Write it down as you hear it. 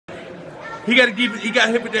He got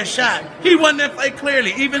hit with that shot. He won that fight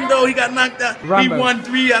clearly, even though he got knocked out. Rambo. He won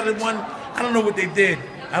 3 out of 1. I don't know what they did.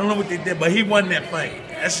 But he won that fight.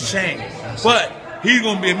 That's a shame. But he's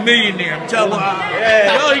gonna be a millionaire. I'm telling you.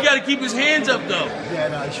 Yeah. Yo, he got to keep his hands up though. Yeah,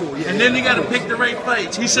 no, sure. Yeah, and then he got to pick the right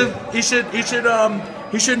fights. He shouldn't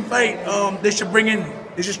fight.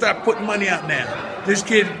 They should start putting money out now. This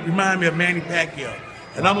kid remind me of Manny Pacquiao.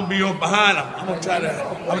 And I'm gonna be on behind him. I'm gonna try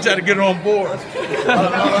to get on board.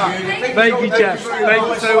 Thank you, Jeff. Thank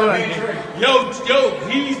you so much. Yo,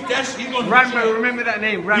 he's gonna Rambo. be champ. Remember that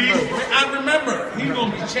name, Rambo. I remember. He's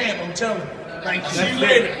gonna be champ. I'm telling you. Thank you. See you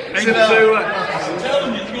later. Thank you so much. I'm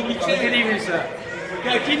telling you, he's gonna be champ. Good evening, sir. You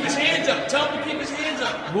gotta keep his hands up. Tell him to keep his hands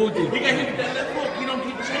up. Will do. He got hit with that left hook. He don't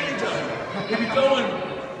keep his hands up. If he's going,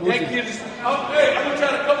 that kid is. Oh, hey, I'm gonna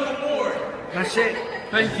try to come on board. That's it.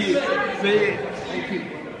 Thank you. Thank you.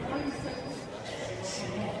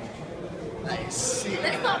 Nice.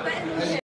 Let's not bet.